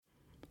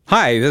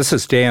Hi, this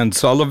is Dan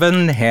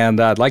Sullivan, and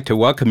I'd like to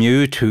welcome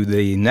you to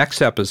the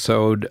next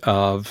episode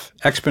of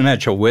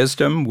Exponential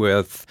Wisdom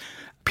with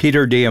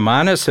Peter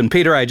Diamandis. And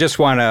Peter, I just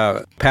want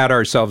to pat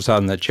ourselves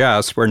on the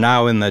chest. We're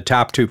now in the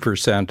top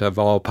 2% of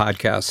all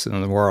podcasts in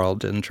the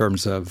world in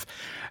terms of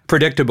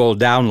predictable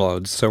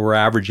downloads. So we're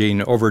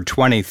averaging over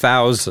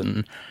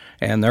 20,000.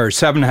 And there are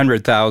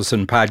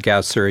 700,000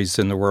 podcast series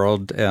in the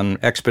world, and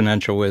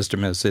Exponential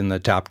Wisdom is in the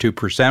top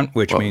 2%,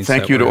 which means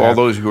thank you to all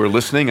those who are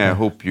listening. I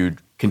hope you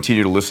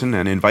continue to listen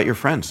and invite your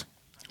friends.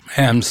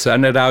 And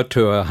send it out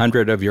to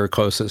 100 of your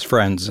closest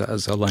friends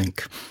as a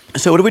link.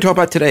 So what do we talk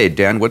about today,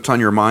 Dan? What's on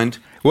your mind?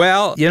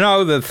 Well,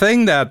 the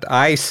thing that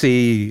I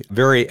see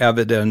very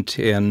evident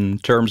in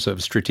terms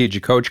of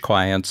strategic coach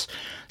clients,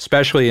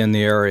 especially in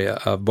the area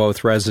of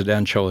both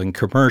residential and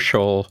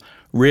commercial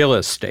real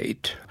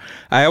estate.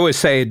 I always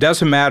say it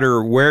doesn't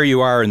matter where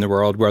you are in the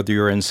world, whether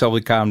you're in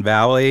Silicon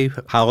Valley,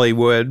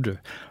 Hollywood,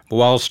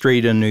 Wall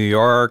Street in New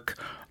York,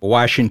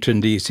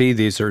 Washington, D.C.,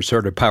 these are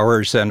sort of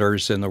power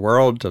centers in the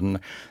world, and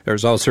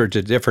there's all sorts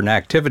of different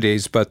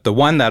activities, but the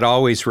one that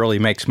always really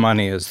makes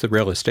money is the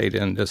real estate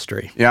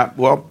industry. Yeah,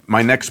 well,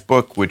 my next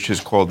book, which is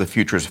called The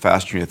Future is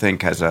Faster Than You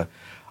Think, has a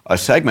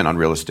segment on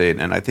real estate,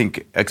 and I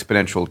think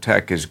exponential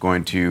tech is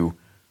going to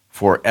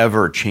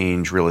forever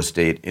change real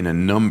estate in a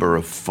number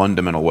of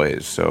fundamental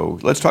ways. So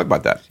let's talk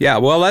about that. Yeah,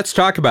 well, let's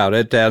talk about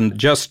it. And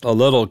just a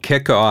little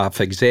kickoff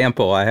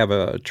example, I have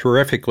a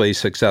terrifically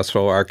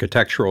successful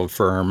architectural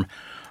firm.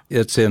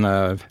 It's in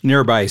a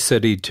nearby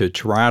city to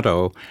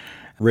Toronto.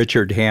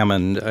 Richard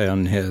Hammond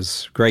and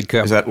his great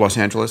company. Is that Los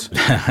Angeles?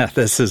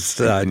 This is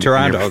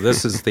Toronto.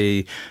 This is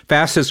the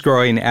fastest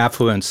growing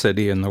affluent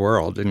city in the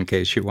world, in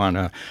case you want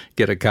to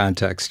get a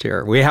context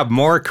here. We have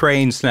more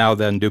cranes now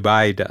than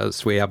Dubai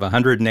does. We have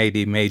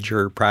 180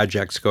 major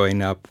projects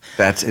going up.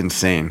 That's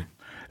insane.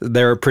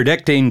 They're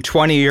predicting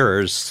 20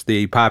 years,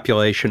 the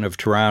population of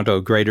Toronto,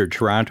 Greater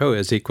Toronto,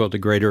 is equal to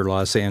Greater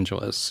Los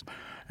Angeles.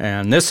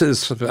 And this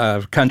is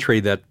a country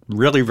that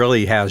really,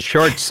 really has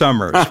short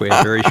summers. We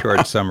have very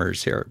short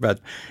summers here. But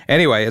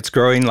anyway, it's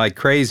growing like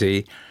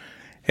crazy.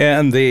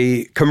 And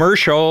the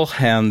commercial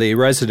and the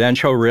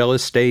residential real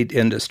estate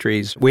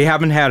industries, we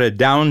haven't had a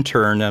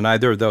downturn in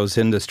either of those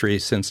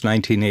industries since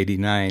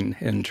 1989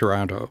 in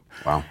Toronto.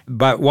 Wow.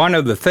 But one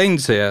of the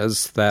things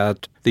is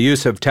that the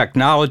use of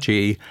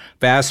technology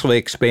vastly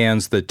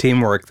expands the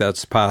teamwork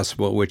that's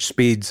possible, which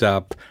speeds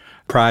up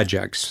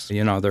projects.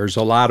 There's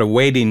a lot of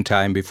waiting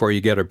time before you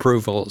get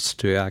approvals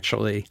to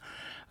actually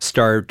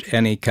start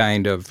any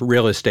kind of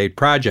real estate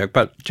project.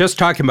 But just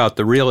talking about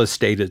the real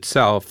estate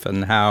itself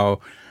and how,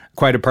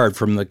 quite apart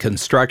from the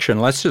construction,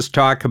 let's just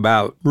talk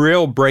about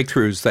real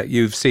breakthroughs that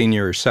you've seen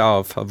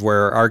yourself of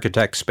where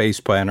architects,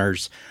 space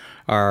planners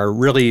are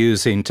really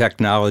using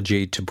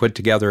technology to put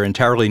together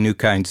entirely new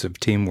kinds of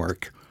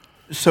teamwork.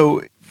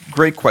 So,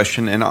 great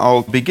question. And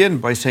I'll begin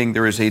by saying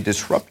there is a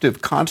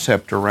disruptive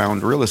concept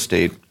around real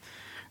estate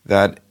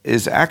that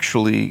is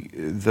actually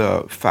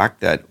the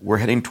fact that we're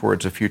heading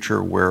towards a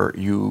future where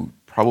you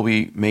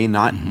probably may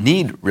not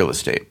need real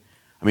estate.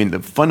 I mean, the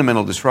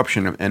fundamental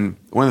disruption, and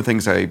one of the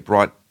things I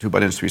brought to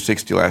Abundance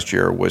 360 last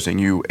year was a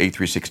new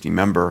A360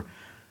 member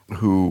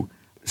who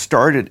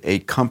started a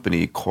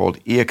company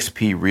called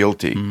eXp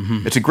Realty.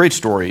 It's a great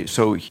story.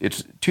 So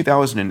it's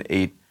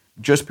 2008,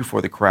 just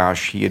before the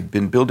crash. He had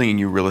been building a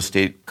new real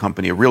estate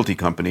company, a realty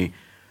company,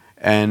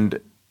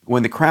 and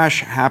when the crash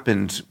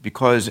happened,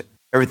 because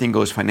everything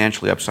goes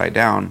financially upside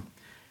down,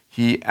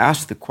 he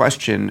asked the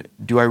question,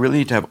 do I really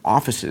need to have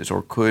offices,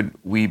 or could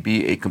we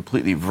be a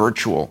completely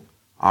virtual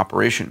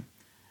operation?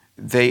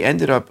 They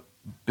ended up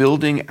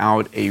building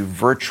out a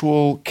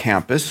virtual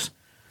campus,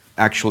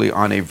 actually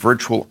on a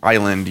virtual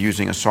island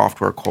using a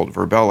software called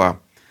Verbella,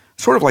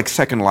 sort of like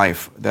Second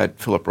Life that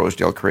Philip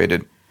Rosedale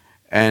created.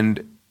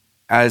 And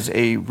as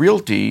a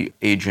realty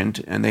agent,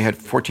 and they had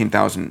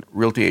 14,000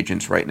 realty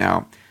agents right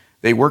now,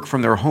 they work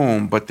from their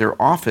home, but their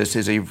office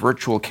is a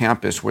virtual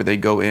campus where they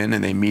go in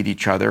and they meet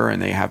each other and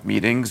they have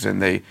meetings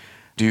and they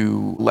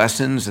do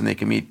lessons and they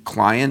can meet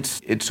clients.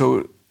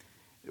 So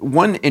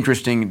one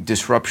interesting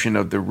disruption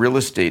of the real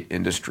estate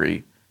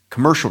industry,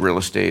 commercial real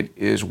estate,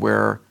 is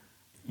where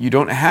you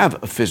don't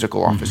have a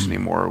physical office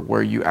anymore,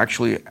 where you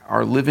actually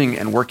are living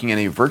and working in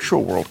a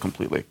virtual world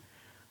completely.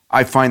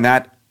 I find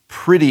that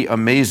pretty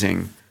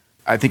amazing.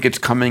 I think it's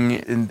coming,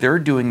 and they're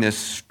doing this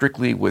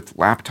strictly with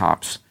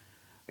laptops.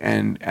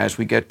 And as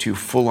we get to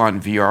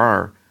full-on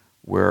VR,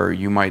 where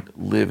you might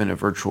live in a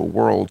virtual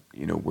world,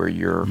 where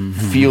you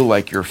feel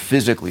like you're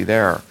physically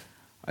there,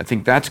 I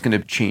think that's going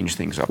to change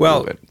things up a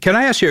little bit. Can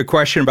I ask you a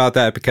question about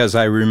that? Because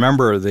I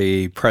remember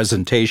the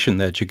presentation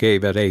that you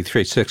gave at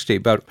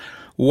A360, but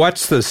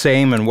what's the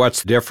same and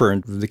what's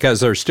different?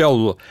 Because they're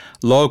still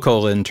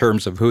local in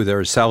terms of who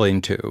they're selling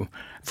to,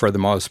 for the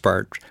most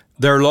part.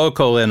 They're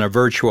local in a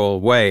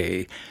virtual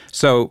way.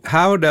 So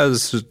how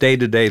does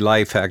day-to-day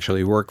life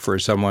actually work for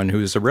someone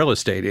who's a real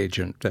estate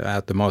agent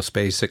at the most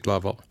basic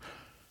level?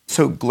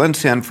 So Glenn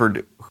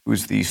Sanford,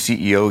 who's the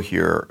CEO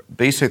here,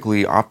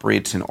 basically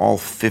operates in all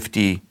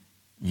 50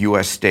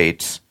 U.S.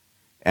 states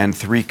and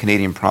 3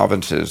 Canadian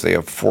provinces. They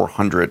have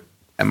 400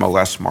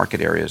 MLS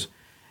market areas.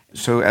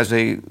 So as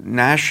a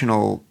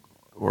national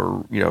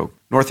or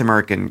North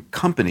American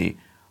company,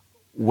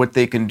 what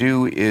they can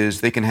do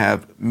is they can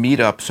have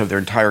meetups of their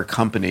entire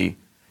company.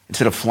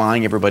 Instead of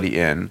flying everybody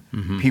in,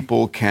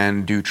 people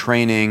can do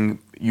training.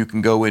 You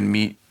can go and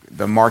meet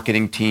the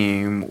marketing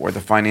team or the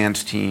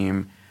finance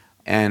team,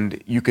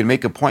 and you can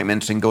make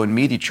appointments and go and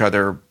meet each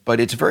other.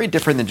 But it's very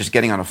different than just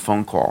getting on a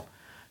phone call,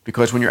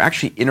 because when you're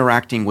actually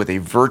interacting with a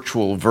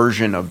virtual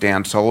version of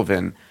Dan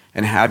Sullivan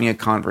and having a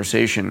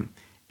conversation,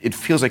 it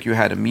feels like you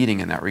had a meeting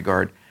in that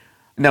regard.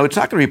 Now, it's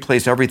not going to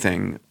replace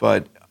everything,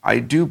 but I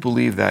do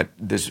believe that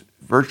this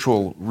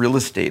virtual real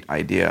estate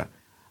idea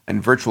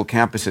and virtual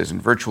campuses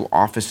and virtual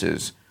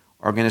offices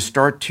are going to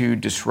start to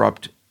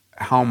disrupt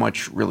how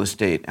much real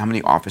estate, how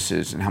many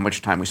offices, and how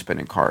much time we spend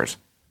in cars.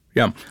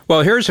 Yeah.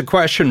 Well, here's a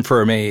question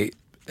for me.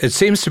 It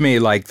seems to me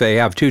like they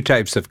have 2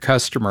 types of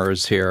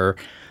customers here.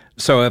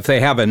 So if they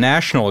have a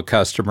national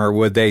customer,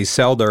 would they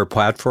sell their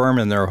platform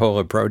and their whole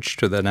approach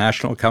to the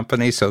national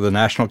company so the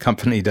national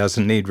company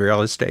doesn't need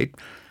real estate?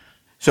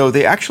 So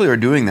they actually are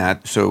doing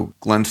that. So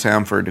Glenn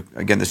Samford,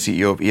 again, the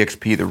CEO of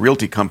EXP, the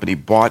realty company,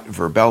 bought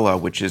Virbela,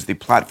 which is the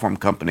platform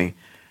company,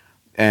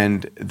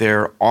 and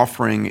they're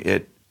offering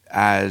it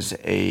as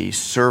a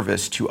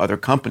service to other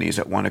companies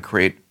that want to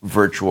create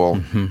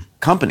virtual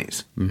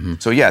companies.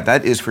 So yeah,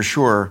 that is for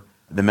sure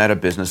the meta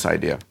business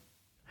idea.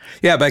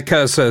 Yeah,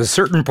 because at a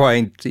certain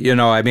point, the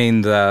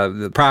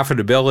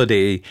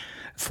profitability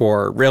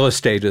for real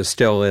estate is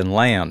still in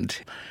land.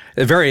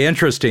 It's very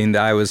interesting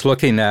that I was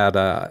looking at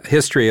a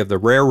history of the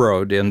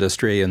railroad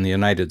industry in the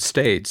United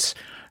States,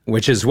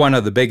 which is one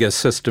of the biggest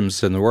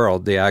systems in the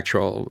world, the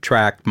actual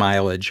track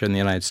mileage in the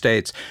United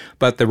States.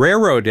 But the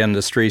railroad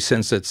industry,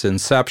 since its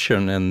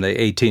inception in the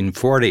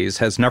 1840s,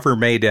 has never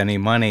made any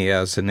money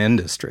as an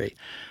industry.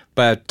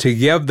 But to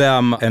give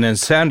them an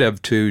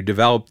incentive to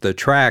develop the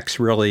tracks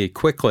really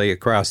quickly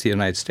across the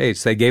United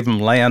States, they gave them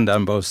land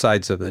on both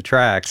sides of the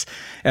tracks.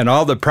 And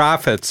all the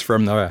profits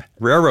from the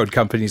railroad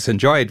companies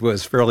enjoyed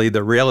was really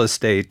the real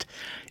estate.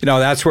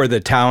 That's where the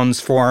towns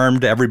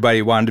formed.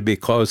 Everybody wanted to be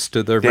close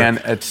to the...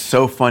 Dan, it's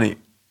so funny.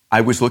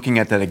 I was looking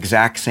at that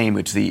exact same.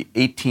 It's the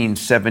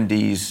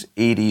 1870s,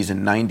 80s,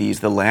 and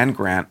 90s, the land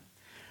grant.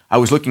 I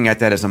was looking at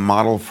that as a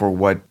model for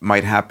what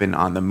might happen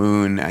on the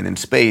moon and in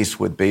space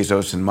with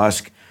Bezos and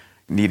Musk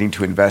needing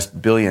to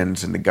invest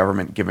billions and the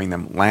government giving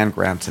them land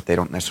grants that they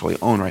don't necessarily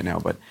own right now.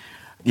 But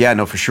yeah,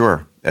 no, for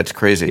sure. That's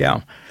crazy.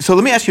 Yeah. So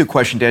let me ask you a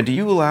question, Dan. Do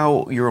you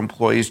allow your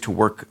employees to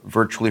work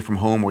virtually from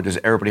home, or does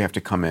everybody have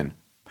to come in?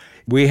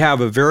 We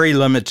have a very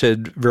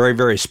limited, very,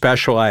 very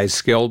specialized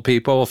skilled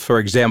people. For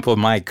example,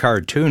 my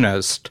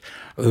cartoonist,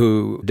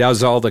 who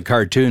does all the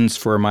cartoons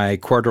for my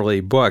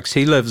quarterly books,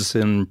 he lives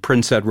in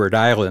Prince Edward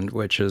Island,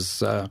 which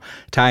is a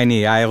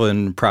tiny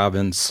island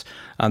province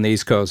on the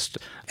East Coast.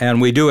 And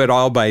we do it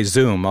all by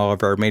Zoom. All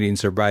of our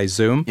meetings are by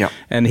Zoom. Yeah.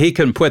 And he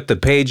can put the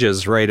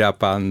pages right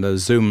up on the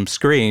Zoom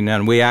screen,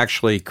 and we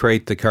actually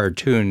create the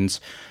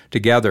cartoons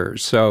together.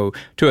 So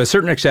to a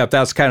certain extent,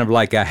 that's kind of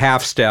like a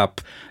half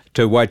step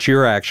to what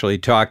you're actually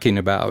talking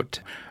about.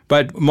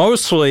 But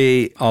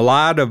mostly, a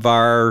lot of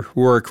our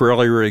work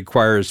really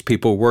requires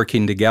people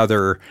working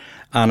together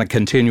on a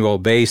continual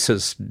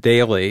basis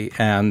daily.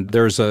 And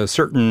there's a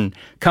certain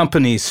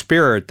company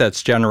spirit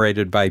that's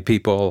generated by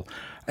people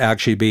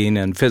actually being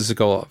in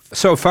physical.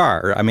 So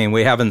far,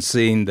 we haven't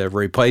seen the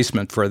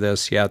replacement for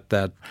this yet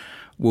that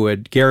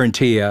would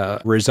guarantee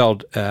a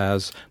result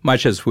as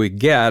much as we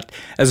get.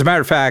 As a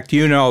matter of fact,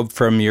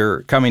 from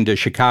your coming to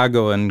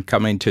Chicago and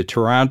coming to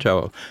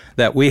Toronto,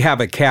 that we have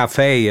a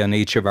cafe in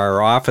each of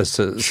our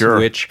offices, sure,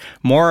 which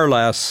more or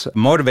less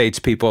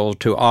motivates people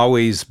to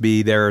always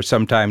be there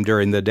sometime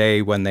during the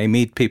day when they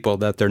meet people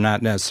that they're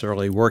not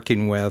necessarily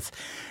working with.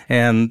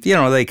 And,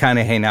 they kind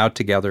of hang out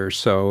together.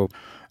 So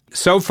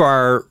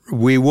far,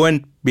 we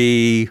wouldn't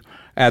be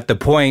at the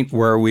point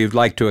where we'd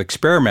like to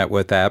experiment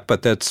with that,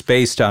 but that's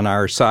based on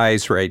our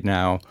size right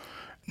now.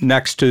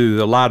 Next to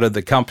a lot of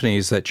the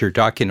companies that you're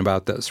talking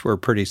about this, we're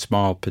pretty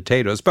small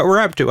potatoes, but we're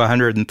up to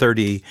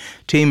 130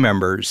 team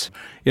members.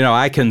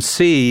 I can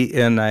see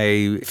in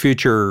a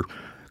future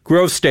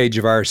growth stage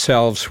of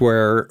ourselves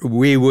where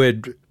we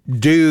would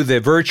do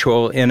the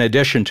virtual in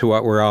addition to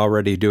what we're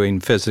already doing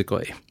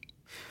physically.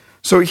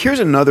 So here's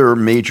another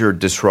major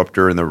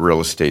disruptor in the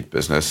real estate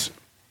business.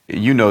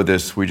 You know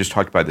this, we just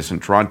talked about this in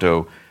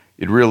Toronto.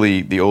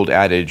 The old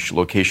adage,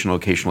 location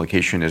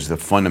is the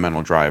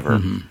fundamental driver.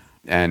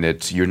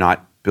 And you're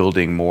not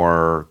building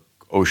more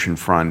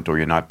oceanfront or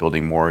you're not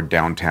building more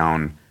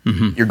downtown.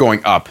 You're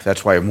going up.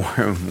 That's why more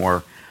and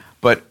more.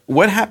 But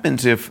what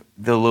happens if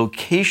the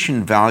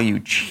location value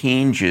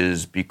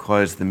changes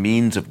because the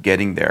means of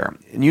getting there?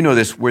 And you know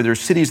this, where there's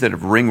cities that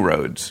have ring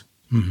roads,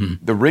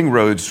 the ring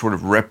roads sort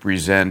of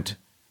represent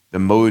the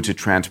modes of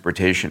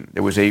transportation.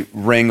 There was a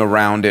ring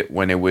around it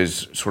when it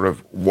was sort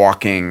of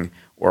walking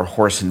or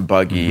horse and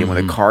buggy. And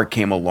when the car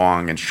came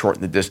along and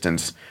shortened the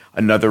distance,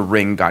 another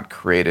ring got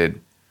created.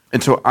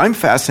 And so I'm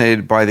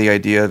fascinated by the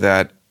idea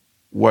that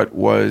what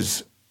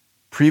was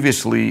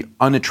previously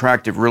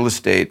unattractive real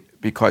estate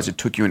because it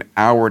took you an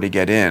hour to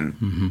get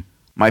in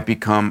might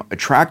become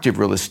attractive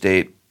real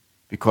estate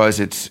because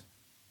it's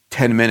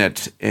 10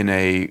 minutes in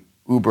a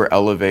Uber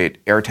Elevate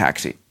air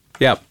taxi.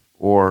 Yep.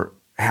 Or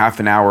half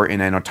an hour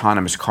in an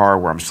autonomous car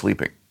where I'm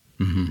sleeping.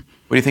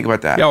 What do you think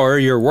about that? Yeah, or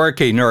you're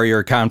working or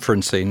you're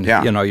conferencing.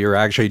 Yeah. You're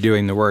actually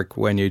doing the work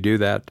when you do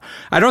that.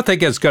 I don't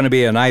think it's going to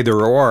be an either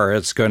or.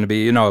 It's going to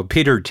be,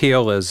 Peter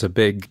Thiel is a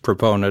big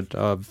proponent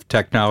of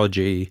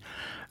technology,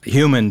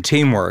 human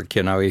teamwork.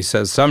 He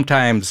says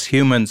sometimes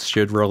humans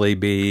should really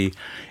be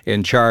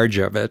in charge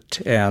of it.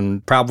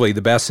 And probably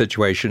the best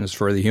situation is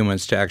for the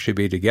humans to actually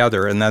be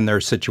together. And then there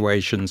are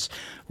situations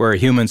where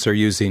humans are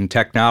using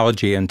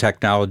technology and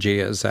technology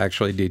is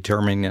actually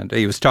determining it.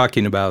 He was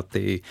talking about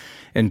the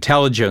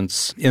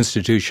intelligence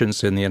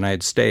institutions in the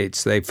United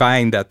States. They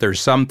find that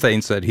there's some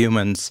things that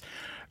humans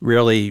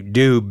really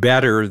do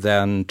better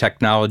than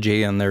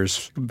technology, and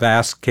there's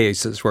vast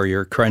cases where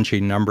you're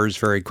crunching numbers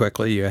very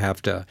quickly. You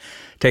have to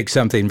take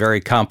something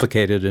very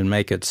complicated and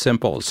make it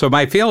simple. So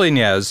my feeling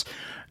is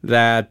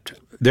that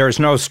there's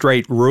no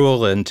straight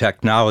rule in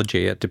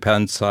technology. It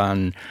depends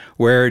on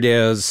where it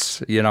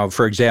is.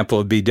 For example,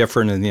 it would be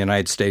different in the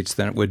United States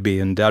than it would be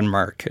in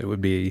Denmark. It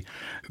would be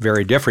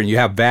very different. You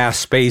have vast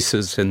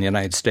spaces in the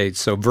United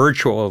States, so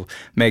virtual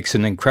makes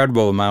an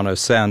incredible amount of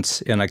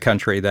sense in a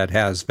country that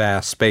has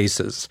vast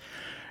spaces.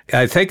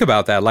 I think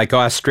about that, like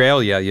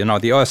Australia.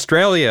 The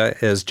Australia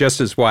is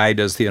just as wide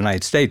as the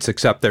United States,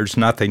 except there's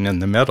nothing in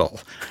the middle.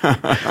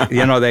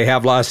 They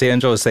have Los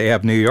Angeles, they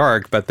have New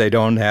York, but they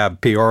don't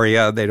have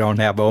Peoria, they don't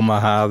have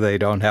Omaha, they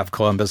don't have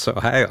Columbus,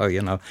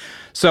 Ohio,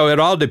 So it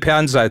all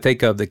depends, I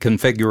think, of the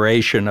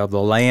configuration of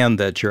the land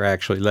that you're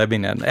actually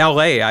living in.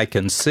 LA, I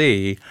can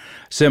see,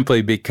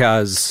 simply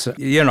because,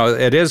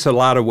 it is a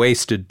lot of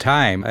wasted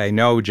time. I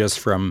know just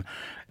from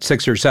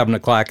 6 or 7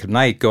 o'clock at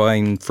night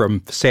going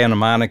from Santa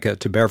Monica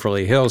to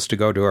Beverly Hills to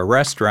go to a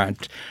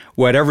restaurant,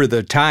 whatever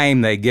the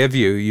time they give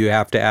you, you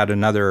have to add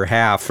another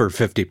half or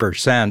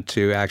 50%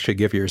 to actually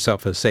give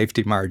yourself a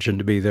safety margin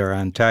to be there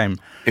on time.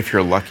 If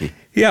you're lucky.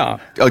 Yeah.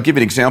 I'll give you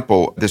an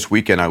example. This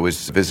weekend I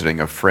was visiting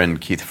a friend,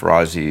 Keith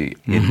Ferrazzi,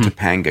 in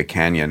Topanga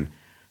Canyon.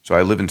 So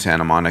I live in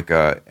Santa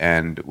Monica,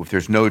 and if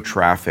there's no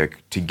traffic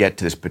to get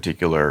to this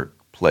particular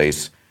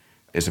place,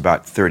 is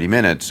about 30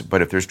 minutes,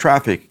 but if there's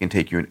traffic, it can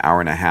take you an hour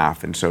and a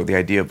half. And so the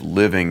idea of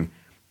living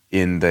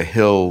in the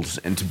hills,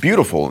 and it's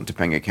beautiful in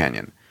Topanga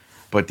Canyon,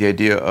 but the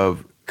idea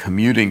of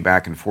commuting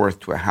back and forth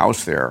to a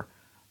house there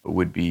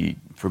would be,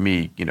 for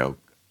me,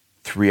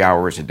 3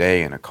 hours a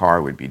day in a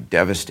car would be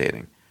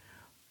devastating.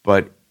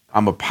 But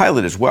I'm a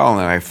pilot as well,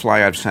 and I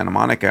fly out of Santa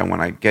Monica, and when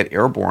I get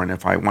airborne,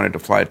 if I wanted to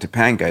fly to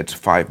Topanga, it's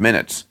 5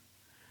 minutes.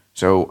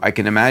 So I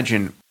can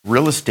imagine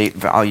real estate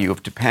value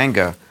of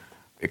Topanga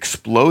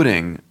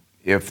exploding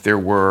if there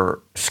were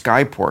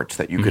skyports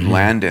that you could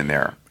land in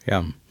there.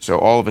 Yeah. So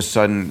all of a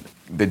sudden,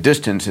 the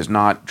distance is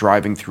not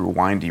driving through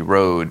windy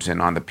roads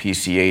and on the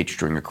PCH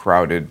during a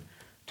crowded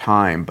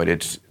time, but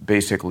it's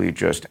basically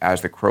just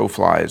as the crow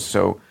flies.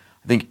 So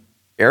I think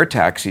air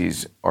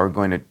taxis are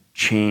going to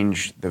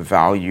change the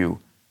value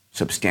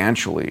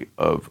substantially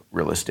of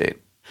real estate.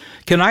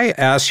 Can I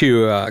ask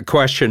you a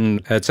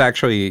question? It's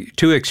actually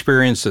 2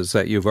 experiences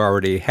that you've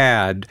already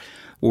had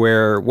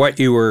where what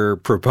you were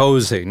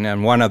proposing,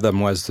 and one of them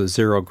was the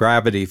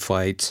zero-gravity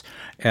flights,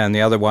 and the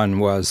other one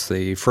was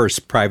the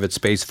first private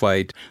space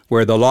flight,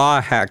 where the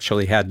law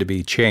actually had to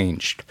be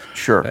changed.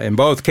 Sure. In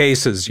both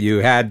cases, you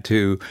had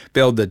to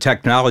build the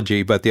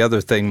technology, but the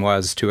other thing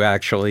was to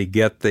actually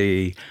get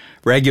the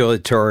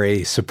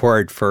regulatory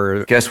support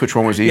for... Guess which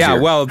one was easier?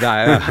 Yeah, well,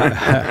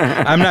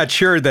 I'm not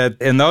sure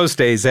that in those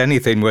days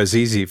anything was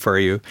easy for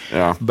you.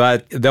 Yeah.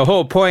 But the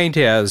whole point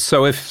is,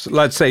 so if,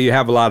 let's say you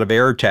have a lot of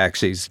air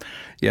taxis,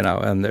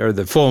 and they're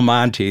the full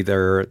Monty,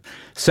 they're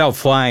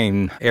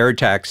self-flying air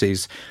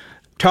taxis,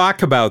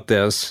 talk about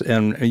this,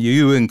 and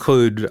you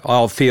include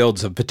all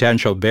fields of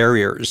potential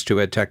barriers to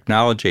a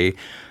technology.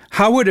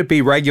 How would it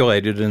be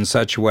regulated in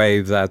such a way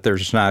that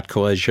there's not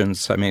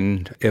collisions? I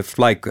mean, if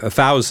like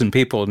 1,000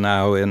 people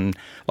now in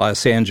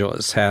Los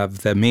Angeles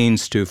have the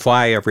means to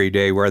fly every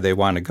day where they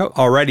want to go,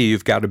 already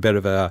you've got a bit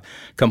of a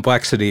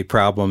complexity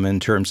problem in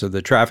terms of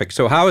the traffic.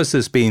 So how is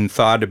this being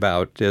thought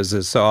about? Is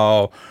this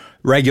all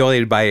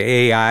regulated by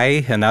AI?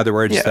 In other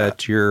words,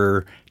 that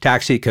your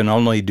taxi can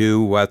only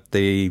do what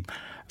the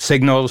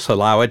signals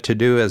allow it to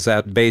do? Is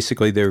that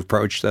basically the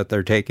approach that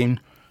they're taking?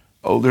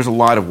 Oh, there's a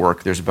lot of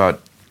work. There's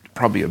about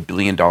probably $1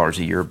 billion a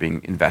year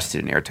being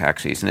invested in air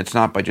taxis. And it's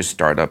not by just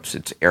startups.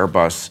 It's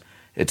Airbus,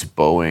 it's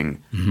Boeing,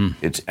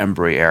 it's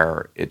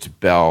Embraer, it's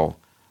Bell,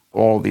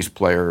 all these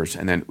players.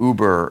 And then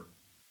Uber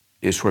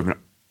is sort of an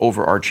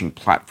overarching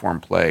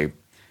platform play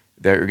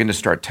that you're going to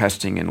start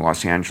testing in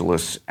Los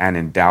Angeles and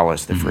in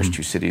Dallas, the first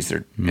 2 cities.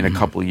 They're in a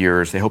couple of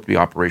years. They hope to be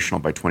operational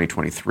by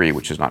 2023,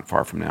 which is not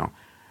far from now.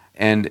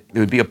 And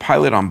there would be a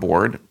pilot on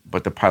board,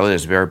 but the pilot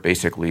is very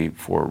basically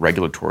for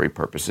regulatory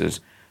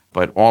purposes.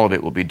 But all of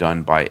it will be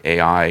done by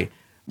AI.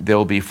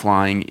 They'll be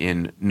flying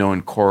in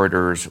known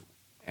corridors,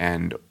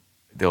 and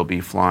they'll be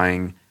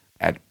flying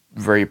at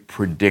very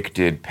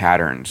predicted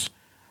patterns.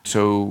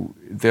 So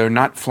they're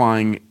not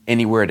flying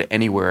anywhere to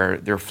anywhere.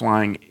 They're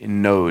flying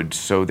in nodes.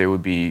 So there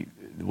would be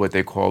what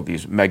they call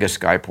these mega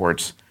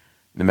skyports.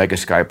 The mega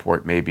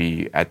skyport may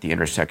be at the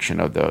intersection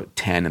of the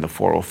 10 and the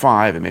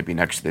 405. It may be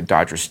next to the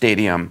Dodger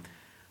Stadium.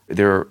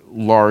 They're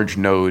large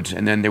nodes.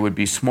 And then there would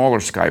be smaller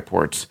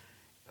skyports,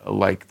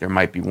 like there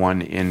might be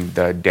one in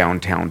the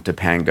downtown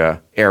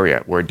Topanga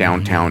area, where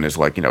downtown is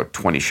like,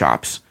 20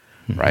 shops,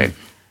 right?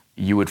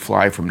 You would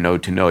fly from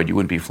node to node. You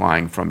wouldn't be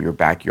flying from your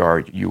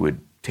backyard. You would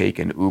take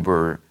an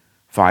Uber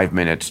 5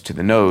 minutes to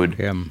the node,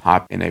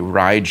 hop in a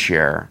ride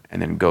share,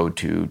 and then go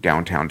to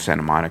downtown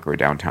Santa Monica or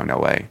downtown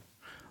LA.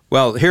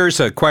 Well, here's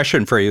a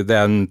question for you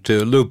then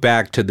to loop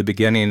back to the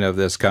beginning of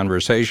this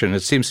conversation.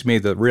 It seems to me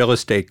that real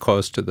estate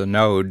close to the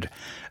node,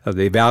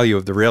 the value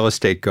of the real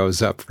estate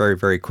goes up very,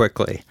 very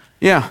quickly.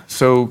 Yeah.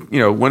 So,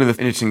 one of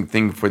the interesting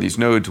things for these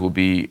nodes will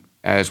be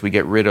as we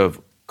get rid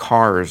of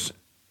cars,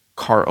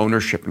 car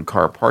ownership and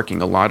car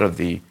parking, a lot of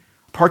the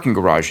parking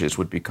garages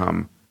would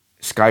become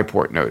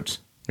skyport nodes.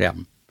 Yeah.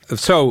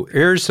 So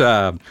here's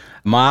a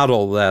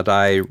model that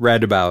I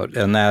read about,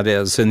 and that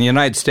is in the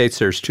United States,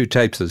 there's two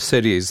types of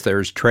cities.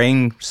 There's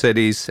train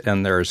cities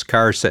and there's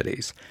car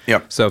cities.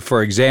 Yep. So,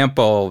 for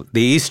example,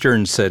 the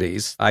eastern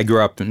cities, I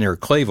grew up near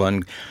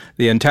Cleveland.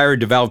 The entire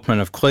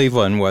development of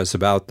Cleveland was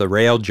about the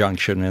rail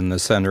junction in the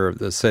center of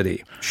the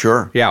city.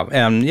 Sure. Yeah,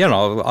 and,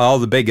 all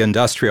the big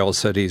industrial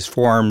cities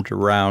formed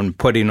around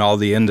putting all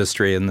the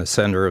industry in the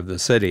center of the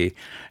city.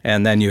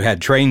 And then you had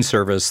train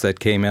service that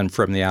came in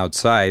from the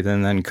outside,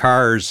 and then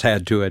cars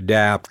had to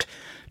adapt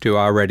to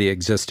already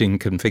existing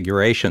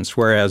configurations,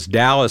 whereas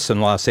Dallas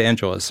and Los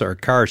Angeles are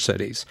car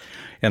cities.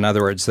 In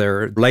other words,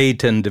 they're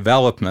late in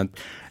development.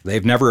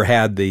 They've never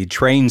had the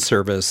train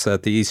service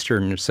that the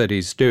eastern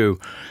cities do.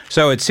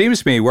 So it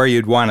seems to me where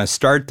you'd want to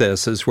start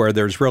this is where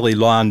there's really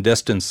long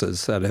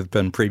distances that have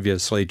been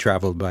previously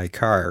traveled by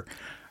car.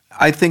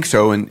 I think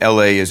so, and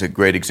LA is a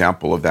great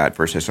example of that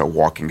versus a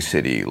walking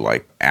city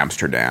like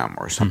Amsterdam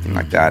or something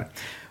like that.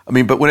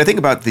 But when I think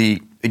about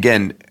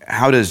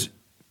how does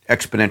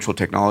exponential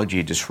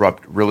technology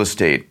disrupt real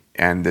estate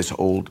and this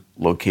old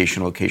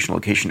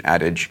location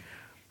adage,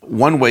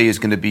 one way is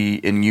going to be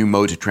in new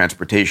modes of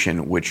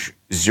transportation which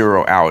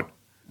zero out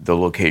the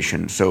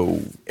location.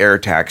 So air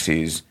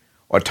taxis,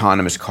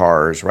 autonomous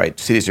cars, right?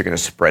 Cities are going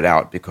to spread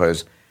out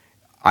because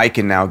I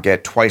can now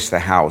get twice the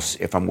house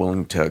if I'm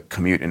willing to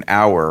commute an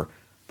hour,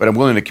 but I'm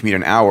willing to commute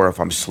an hour if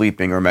I'm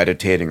sleeping or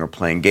meditating or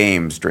playing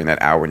games during that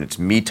hour, and it's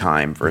me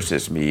time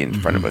versus me in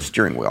front of a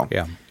steering wheel.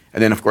 Yeah.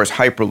 And then, of course,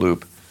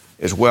 Hyperloop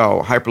as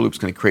well. Hyperloop's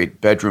going to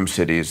create bedroom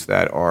cities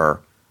that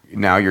are,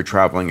 now you're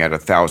traveling at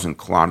 1,000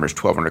 kilometers,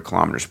 1,200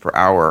 kilometers per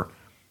hour.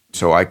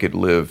 So I could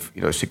live,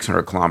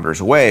 600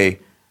 kilometers away,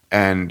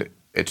 and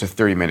it's a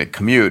 30-minute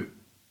commute.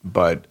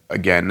 But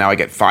again, now I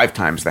get 5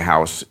 times the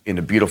house in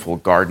a beautiful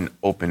garden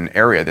open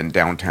area than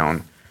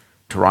downtown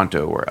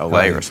Toronto or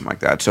LA or something like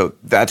that. So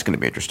that's going to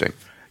be interesting.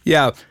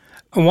 Yeah.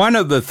 One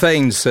of the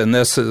things, and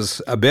this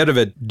is a bit of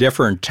a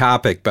different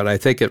topic, but I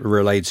think it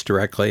relates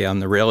directly on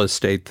the real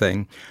estate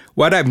thing.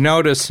 What I've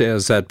noticed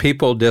is that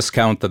people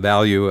discount the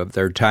value of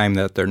their time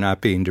that they're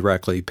not being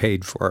directly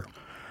paid for.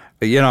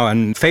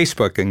 And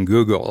Facebook and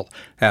Google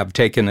have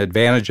taken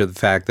advantage of the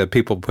fact that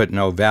people put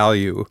no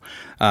value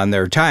on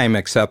their time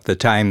except the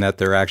time that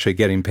they're actually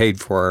getting paid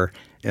for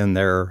in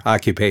their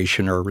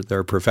occupation or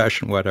their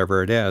profession,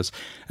 whatever it is.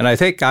 And I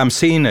think I'm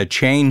seeing a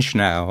change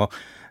now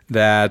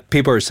that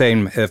people are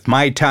saying, if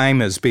my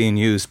time is being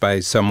used by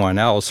someone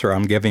else or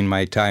I'm giving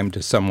my time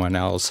to someone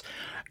else,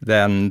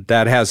 then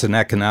that has an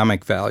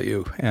economic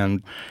value.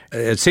 And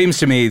it seems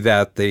to me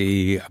that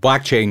the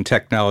blockchain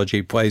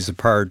technology plays a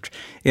part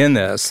in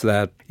this,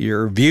 that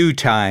your view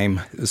time,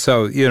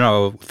 so,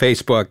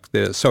 Facebook,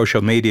 the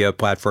social media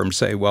platforms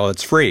say, well,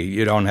 it's free.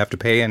 You don't have to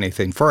pay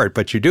anything for it,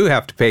 but you do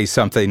have to pay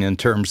something in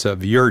terms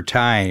of your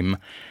time.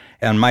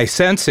 And my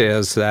sense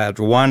is that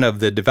one of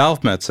the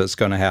developments that's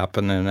going to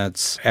happen, and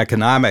it's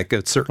economic,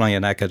 it's certainly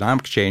an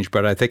economic change,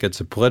 but I think it's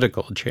a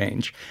political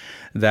change,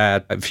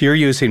 that if you're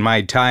using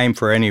my time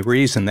for any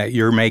reason that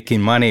you're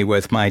making money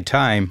with my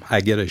time,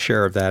 I get a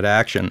share of that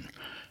action.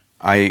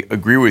 I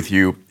agree with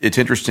you. It's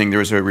interesting.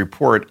 There's a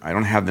report, I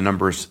don't have the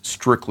numbers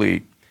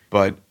strictly,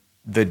 but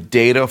the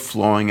data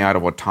flowing out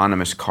of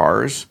autonomous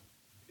cars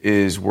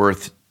is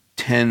worth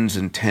tens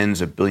and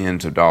tens of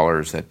billions of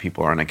dollars that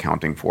people aren't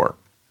accounting for.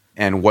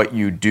 And what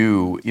you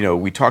do,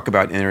 we talk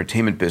about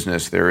entertainment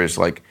business. There is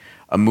like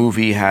a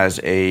movie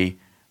has a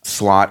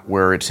slot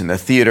where it's in the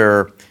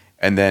theater,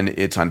 and then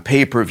it's on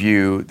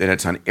pay-per-view, then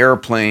it's on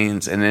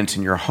airplanes, and then it's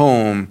in your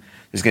home.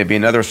 There's going to be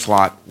another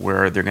slot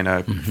where they're going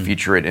to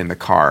feature it in the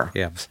car.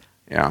 Yes.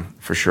 Yeah,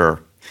 for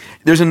sure.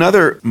 There's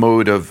another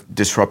mode of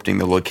disrupting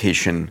the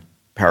location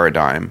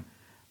paradigm,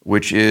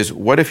 which is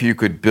what if you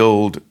could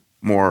build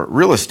more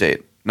real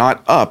estate,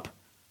 not up,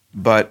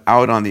 but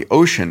out on the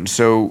ocean.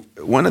 So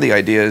one of the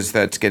ideas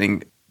that's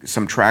getting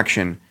some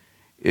traction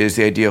is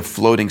the idea of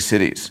floating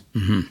cities.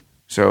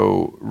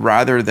 So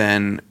rather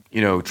than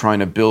trying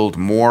to build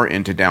more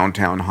into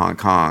downtown Hong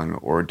Kong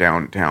or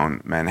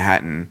downtown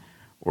Manhattan,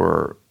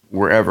 or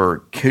wherever,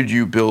 could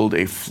you build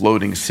a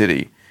floating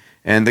city?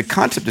 And the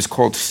concept is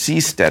called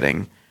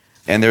seasteading.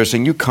 And there's a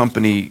new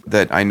company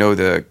that I know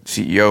the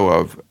CEO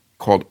of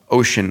called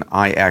Ocean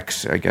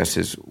IX, I guess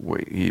is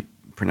what he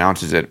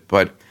pronounces it.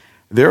 But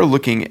they're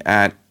looking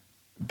at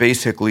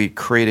basically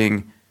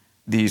creating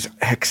these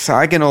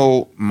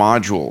hexagonal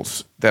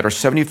modules that are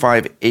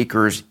 75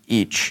 acres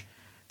each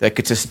that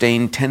could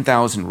sustain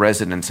 10,000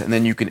 residents. And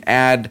then you can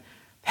add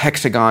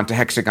hexagon to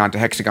hexagon to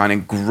hexagon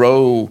and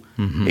grow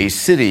a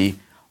city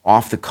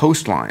off the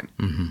coastline.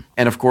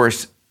 And of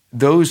course,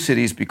 those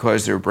cities,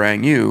 because they're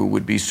brand new,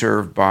 would be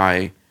served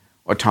by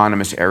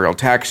autonomous aerial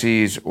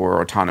taxis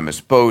or autonomous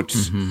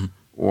boats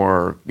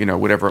or,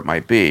 whatever it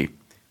might be.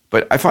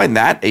 But I find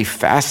that a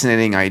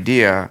fascinating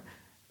idea,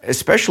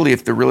 especially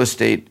if the real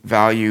estate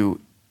value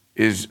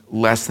is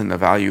less than the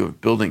value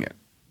of building it.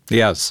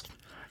 Yes.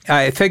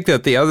 I think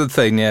that the other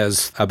thing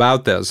is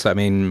about this, I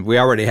mean, we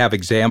already have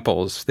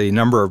examples, the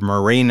number of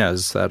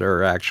marinas that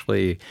are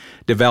actually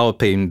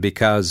developing,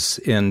 because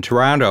in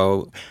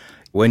Toronto,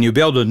 when you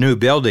build a new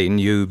building,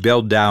 you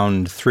build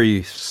down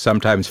 3,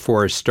 sometimes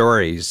 4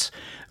 stories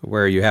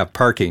where you have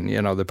parking,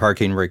 the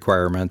parking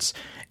requirements.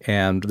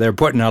 And they're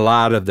putting a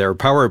lot of their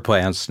power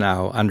plants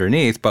now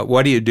underneath. But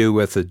what do you do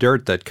with the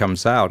dirt that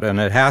comes out? And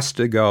it has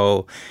to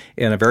go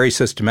in a very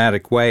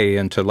systematic way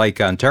into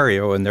Lake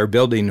Ontario. And they're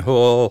building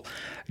whole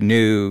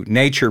new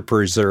nature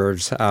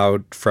preserves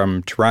out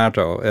from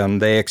Toronto.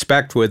 And they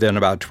expect within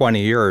about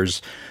 20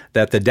 years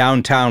that the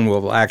downtown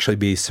will actually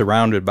be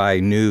surrounded by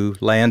new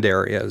land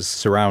areas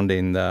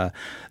surrounding the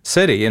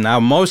city. And now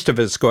most of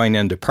it's going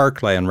into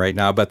parkland right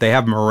now, but they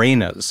have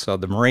marinas. So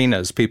the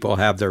marinas, people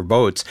have their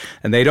boats,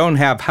 and they don't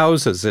have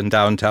houses in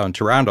downtown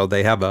Toronto.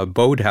 They have a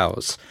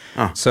boathouse.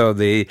 So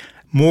the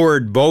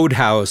moored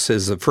boathouse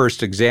is the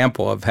first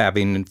example of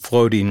having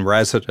floating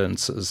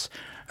residences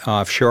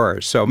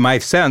offshore. So my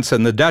sense,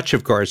 and the Dutch,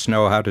 of course,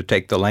 know how to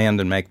take the land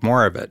and make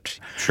more of it.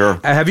 Sure.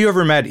 Have you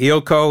ever met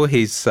Eelco?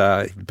 He's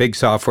a big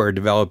software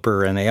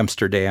developer in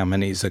Amsterdam,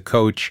 and he's a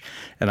coach.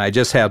 And I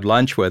just had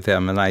lunch with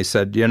him, and I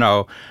said,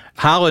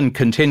 Holland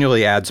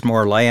continually adds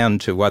more land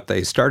to what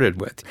they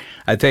started with.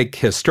 I think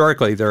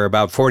historically they're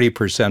about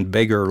 40%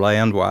 bigger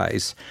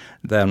land-wise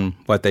than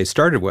what they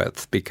started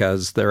with,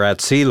 because they're at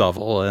sea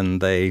level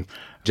and they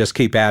just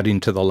keep adding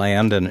to the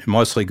land, and it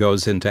mostly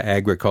goes into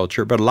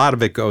agriculture, but a lot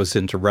of it goes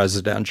into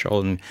residential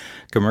and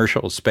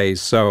commercial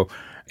space. So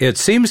it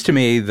seems to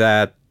me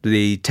that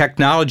the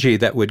technology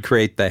that would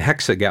create the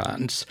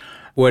hexagons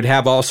would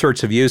have all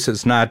sorts of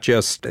uses, not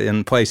just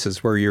in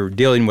places where you're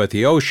dealing with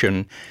the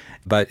ocean,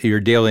 but you're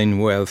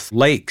dealing with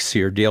lakes,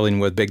 you're dealing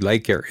with big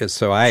lake areas.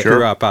 So I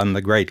grew up on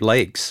the Great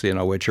Lakes,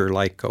 which are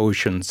like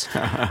oceans.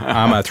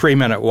 I'm a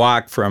 3-minute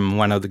walk from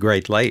one of the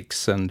Great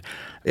Lakes. And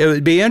it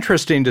would be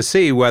interesting to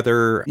see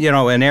whether,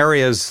 in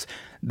areas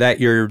that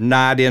you're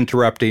not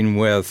interrupting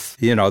with,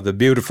 the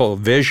beautiful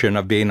vision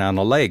of being on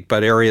a lake,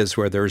 but areas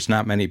where there's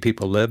not many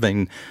people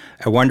living,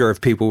 I wonder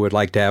if people would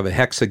like to have a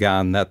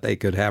hexagon that they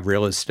could have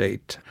real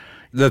estate.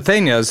 The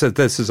thing is that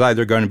this is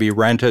either going to be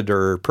rented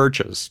or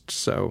purchased.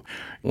 So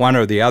one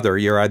or the other,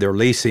 you're either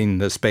leasing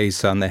the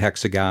space on the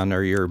hexagon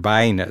or you're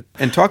buying it.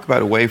 And talk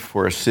about a way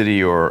for a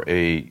city or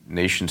a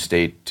nation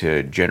state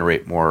to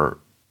generate more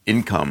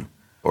income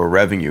or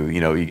revenue.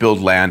 You build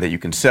land that you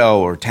can sell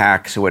or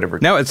tax or whatever.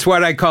 No, it's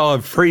what I call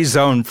a free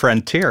zone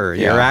frontier.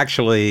 You're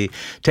actually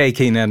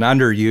taking an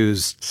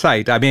underused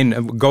site. I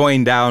mean,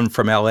 going down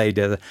from LA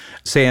to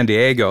San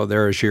Diego,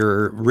 there's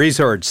your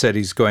resort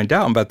cities going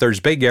down, but there's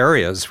big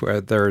areas where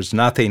there's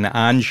nothing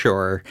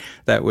onshore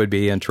that would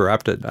be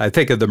interrupted. I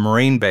think of the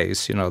Marine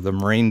base, the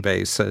Marine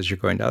base as you're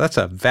going down. That's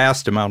a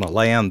vast amount of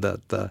land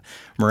that the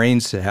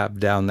Marines have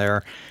down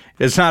there.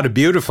 It's not a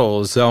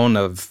beautiful zone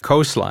of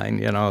coastline,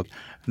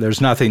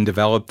 There's nothing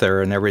developed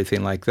there and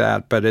everything like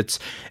that. But it's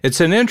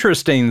an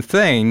interesting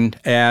thing,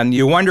 and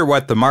you wonder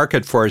what the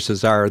market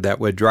forces are that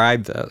would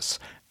drive this.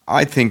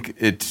 I think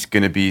it's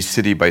going to be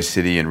city by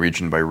city and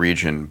region by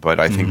region,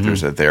 but I think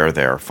there's a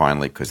there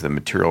finally, because the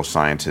material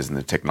sciences and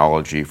the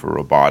technology for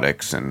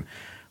robotics and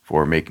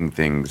for making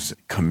things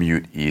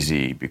commute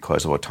easy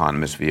because of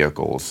autonomous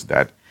vehicles,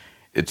 that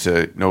it's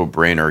a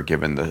no-brainer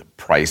given the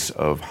price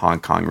of Hong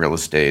Kong real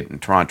estate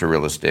and Toronto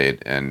real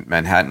estate and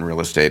Manhattan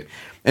real estate.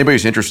 Anybody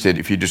who's interested,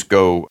 if you just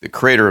go, the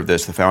creator of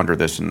this, the founder of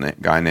this, and a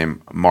guy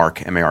named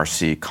Mark,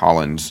 M-A-R-C,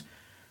 Collins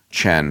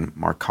Chen,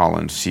 Mark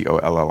Collins,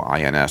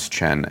 C-O-L-L-I-N-S,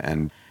 Chen,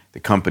 and the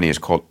company is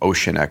called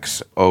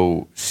OceanX,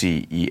 O-C-E-A-N-I-X.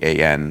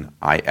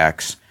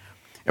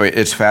 Anyway,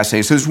 it's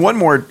fascinating. So there's one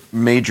more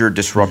major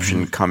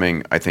disruption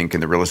coming, I think,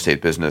 in the real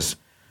estate business,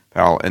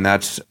 Pal, and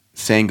that's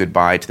saying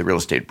goodbye to the real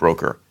estate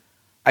broker.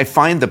 I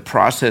find the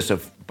process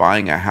of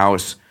buying a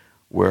house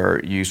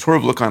where you sort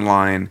of look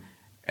online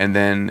and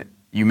then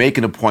you make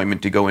an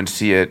appointment to go and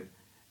see it.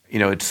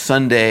 It's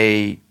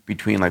Sunday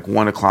between like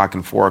 1 o'clock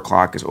and 4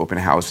 o'clock is open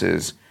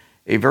houses,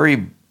 a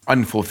very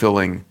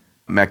unfulfilling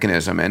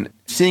mechanism. And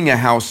seeing a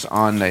house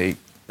on a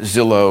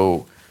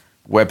Zillow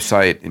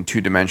website in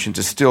 2 dimensions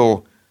is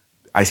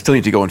I still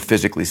need to go and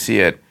physically see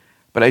it.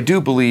 But I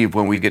do believe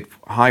when we get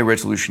high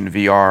resolution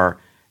VR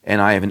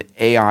and I have an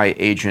AI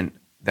agent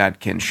that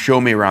can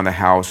show me around the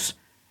house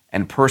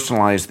and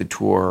personalize the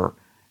tour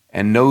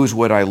and knows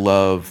what I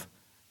love.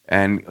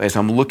 And as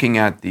I'm looking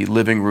at the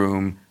living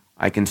room,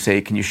 I can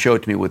say, can you show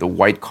it to me with a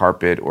white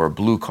carpet or a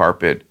blue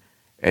carpet?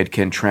 It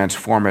can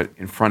transform it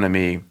in front of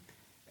me.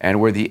 And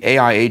where the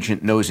AI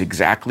agent knows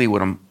exactly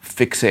what I'm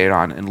fixated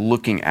on and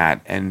looking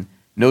at and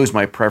knows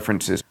my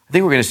preferences, I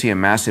think we're going to see a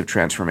massive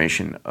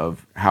transformation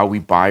of how we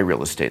buy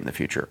real estate in the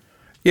future.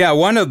 Yeah,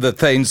 one of the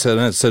things, and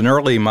it's an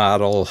early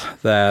model,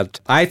 that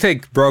I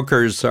think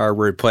brokers are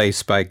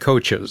replaced by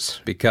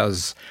coaches,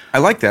 because I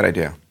like that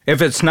idea.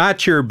 If it's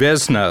not your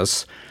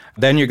business,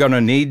 then you're going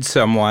to need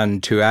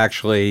someone to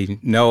actually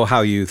know how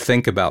you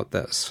think about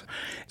this.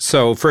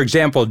 So, for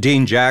example,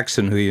 Dean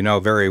Jackson, who you know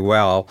very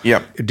well,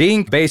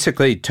 Dean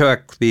basically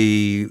took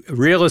the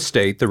real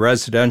estate, the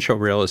residential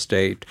real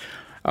estate,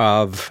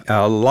 of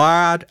a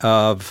lot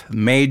of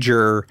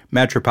major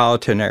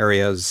metropolitan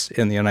areas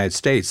in the United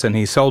States, and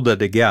he sold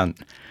it again.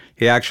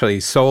 He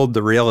actually sold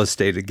the real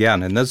estate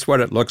again, and that's what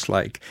it looks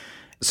like.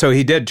 So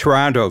he did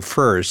Toronto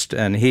first,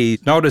 and he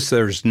noticed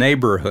there's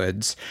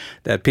neighborhoods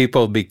that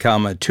people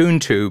become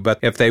attuned to, but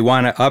if they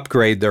want to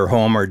upgrade their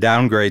home or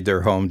downgrade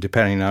their home,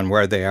 depending on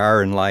where they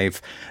are in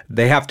life,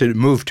 they have to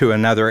move to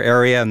another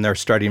area, and they're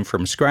starting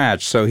from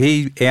scratch. So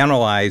he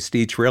analyzed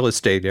each real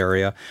estate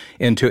area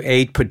into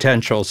 8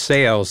 potential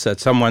sales that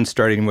someone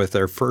starting with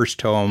their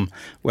first home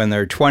when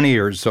they're 20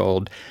 years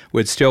old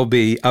would still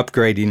be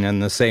upgrading in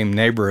the same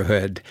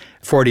neighborhood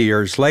 40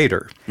 years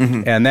later.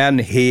 Mm-hmm. And then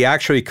he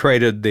actually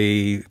created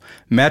the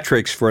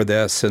metrics for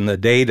this and the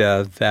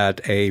data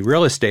that a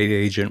real estate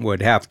agent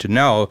would have to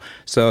know,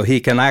 so he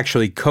can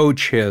actually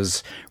coach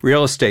his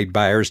real estate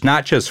buyers,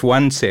 not just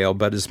one sale,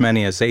 but as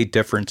many as 8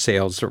 different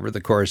sales over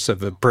the course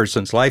of a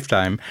person's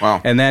lifetime.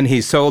 Wow. And then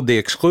he sold the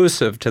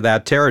exclusive to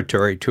that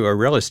territory to a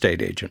real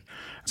estate agent.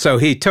 So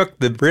he took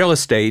the real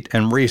estate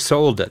and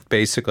resold it,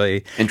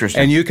 basically.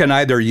 Interesting. And you can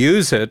either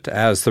use it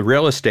as the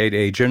real estate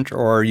agent,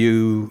 or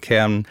you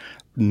can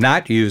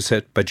not use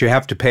it, but you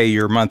have to pay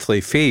your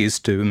monthly fees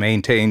to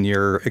maintain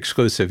your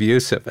exclusive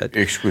use of it.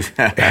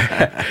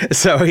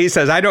 So he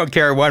says, I don't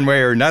care one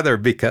way or another,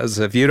 because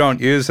if you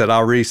don't use it,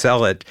 I'll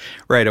resell it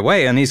right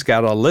away. And he's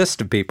got a list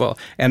of people,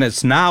 and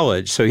it's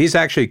knowledge. So he's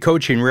actually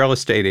coaching real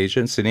estate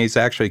agents, and he's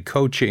actually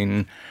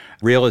coaching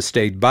real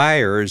estate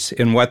buyers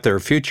in what their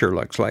future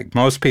looks like.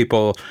 Most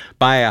people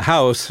buy a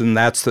house, and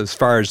that's as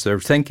far as their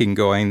thinking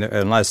going,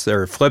 unless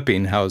they're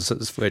flipping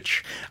houses,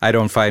 which I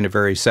don't find a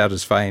very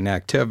satisfying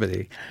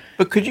activity.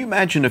 But could you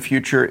imagine a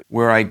future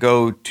where I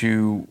go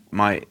to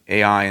my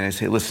AI and I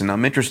say, listen,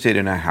 I'm interested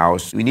in a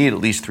house. We need at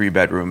least 3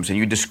 bedrooms, and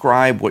you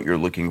describe what you're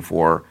looking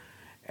for,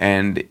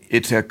 and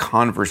it's a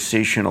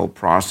conversational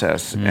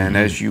process. Mm-hmm. And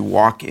as you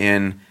walk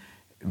in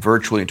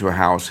virtually into a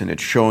house and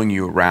it's showing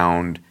you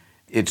around,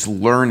 it's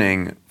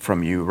learning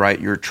from you, right?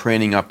 You're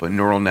training up a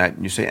neural net,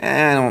 and you say,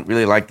 I don't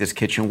really like this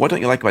kitchen. What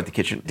don't you like about the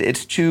kitchen?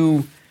 It's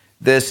too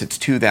this, it's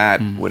too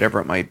that, whatever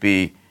it might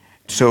be.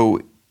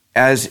 So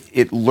as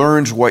it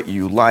learns what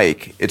you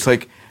like, it's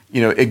like,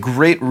 a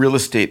great real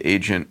estate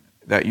agent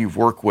that you've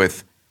worked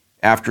with,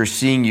 after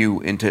seeing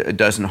you into a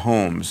dozen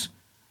homes,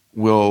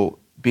 will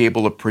be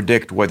able to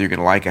predict whether you're going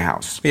to like a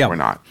house or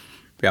not.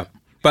 Yeah.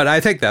 But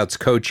I think that's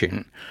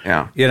coaching.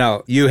 Yeah.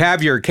 You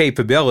have your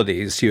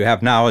capabilities, you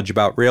have knowledge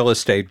about real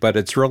estate, but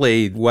it's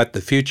really what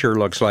the future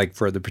looks like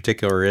for the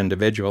particular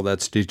individual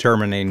that's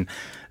determining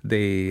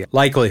the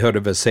likelihood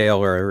of a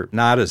sale or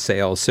not a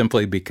sale,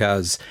 simply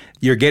because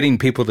you're getting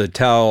people to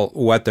tell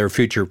what their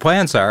future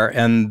plans are,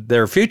 and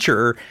their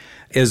future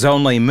is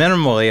only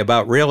minimally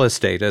about real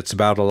estate. It's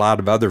about a lot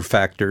of other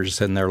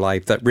factors in their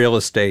life, that real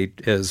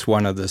estate is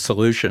one of the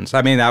solutions.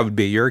 I mean, that would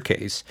be your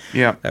case.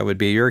 Yeah. That would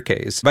be your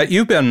case. But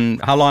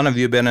how long have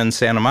you been in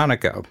Santa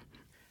Monica?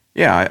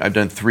 Yeah, I've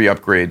done 3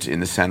 upgrades in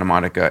the Santa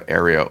Monica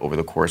area over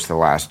the course of the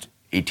last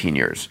 18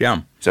 years.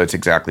 Yeah. So it's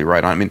exactly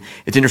right on. I mean,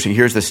 it's interesting.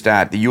 Here's the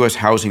stat. The U.S.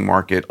 housing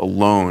market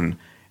alone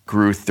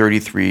grew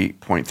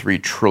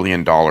 $33.3 trillion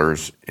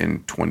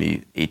in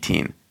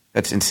 2018.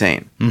 That's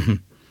insane. Mm-hmm.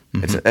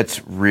 Mm-hmm.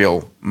 That's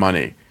real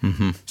money.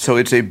 Mm-hmm. So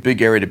it's a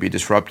big area to be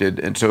disrupted.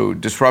 And so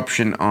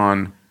disruption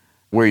on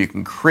where you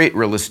can create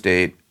real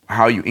estate,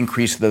 how you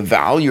increase the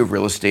value of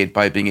real estate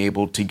by being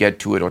able to get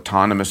to it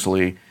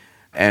autonomously,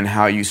 and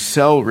how you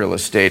sell real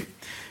estate.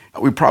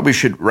 We probably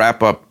should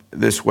wrap up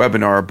this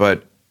webinar,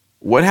 but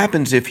what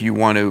happens if you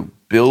want to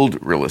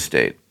build real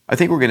estate? I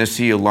think we're going to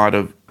see a lot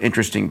of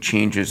interesting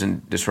changes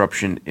and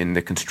disruption in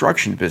the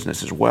construction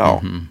business as well.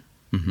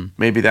 Mm-hmm. Mm-hmm.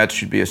 Maybe that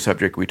should be a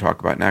subject we talk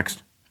about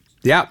next.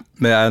 Yeah,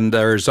 and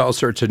there's all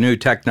sorts of new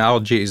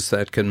technologies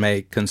that can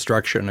make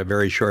construction a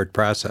very short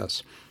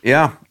process.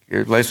 Yeah,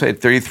 like I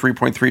said,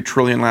 $33.3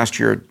 trillion last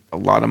year, a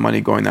lot of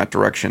money going that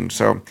direction.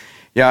 So,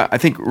 yeah, I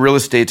think real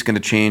estate's going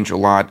to change a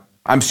lot.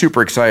 I'm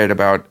super excited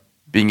about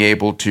being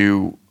able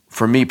to,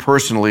 for me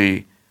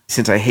personally,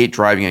 since I hate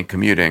driving and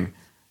commuting,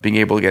 being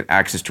able to get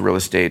access to real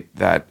estate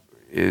that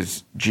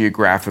is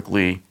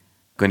geographically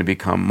going to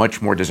become much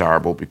more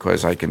desirable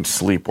because I can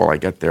sleep while I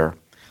get there.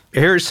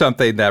 Here's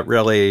something that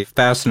really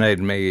fascinated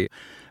me.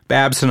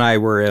 Babs and I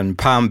were in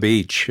Palm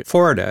Beach,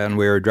 Florida, and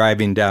we were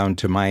driving down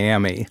to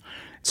Miami.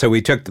 So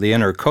we took the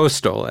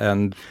intercoastal,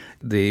 and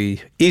the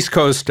east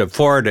coast of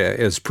Florida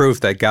is proof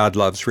that God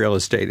loves real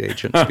estate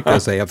agents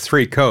because they have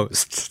 3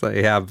 coasts.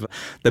 They have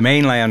the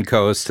mainland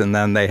coast, and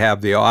then they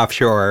have the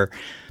offshore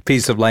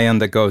piece of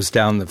land that goes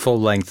down the full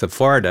length of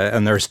Florida,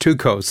 and there's 2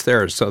 coasts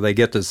there, so they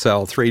get to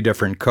sell 3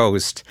 different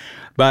coasts.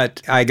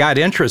 But I got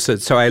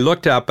interested, so I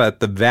looked up at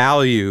the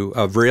value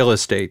of real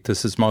estate.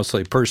 This is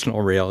mostly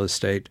personal real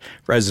estate,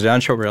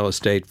 residential real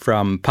estate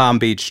from Palm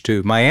Beach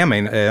to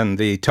Miami, and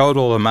the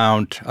total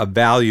amount of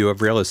value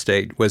of real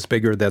estate was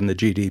bigger than the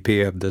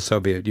GDP of the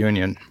Soviet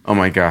Union. Oh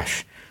my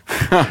gosh.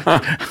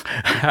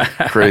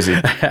 Crazy.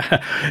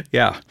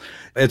 Yeah.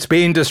 It's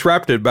being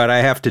disrupted, but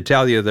I have to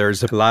tell you,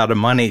 there's a lot of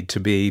money to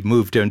be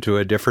moved into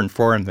a different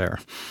form there.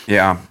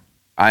 Yeah,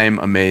 I am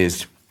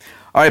amazed.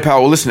 All right,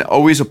 pal. Well, listen,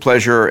 always a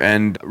pleasure.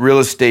 And real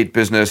estate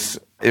business,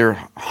 there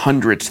are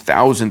hundreds,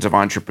 thousands of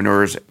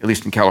entrepreneurs, at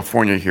least in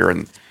California here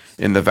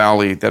in the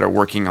Valley, that are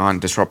working on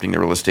disrupting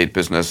the real estate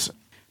business.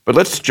 But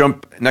let's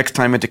jump next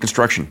time into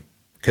construction.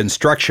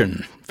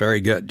 Construction. Very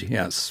good.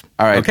 Yes.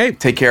 All right. Okay.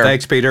 Take care.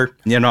 Thanks, Peter.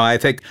 I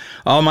think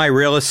all my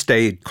real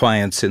estate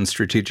clients in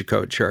Strategic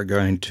Coach are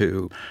going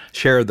to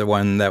share the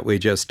one that we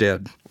just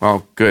did.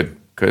 Well, good,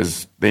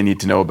 because they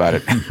need to know about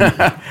it.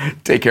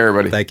 Take care,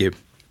 everybody. Thank you.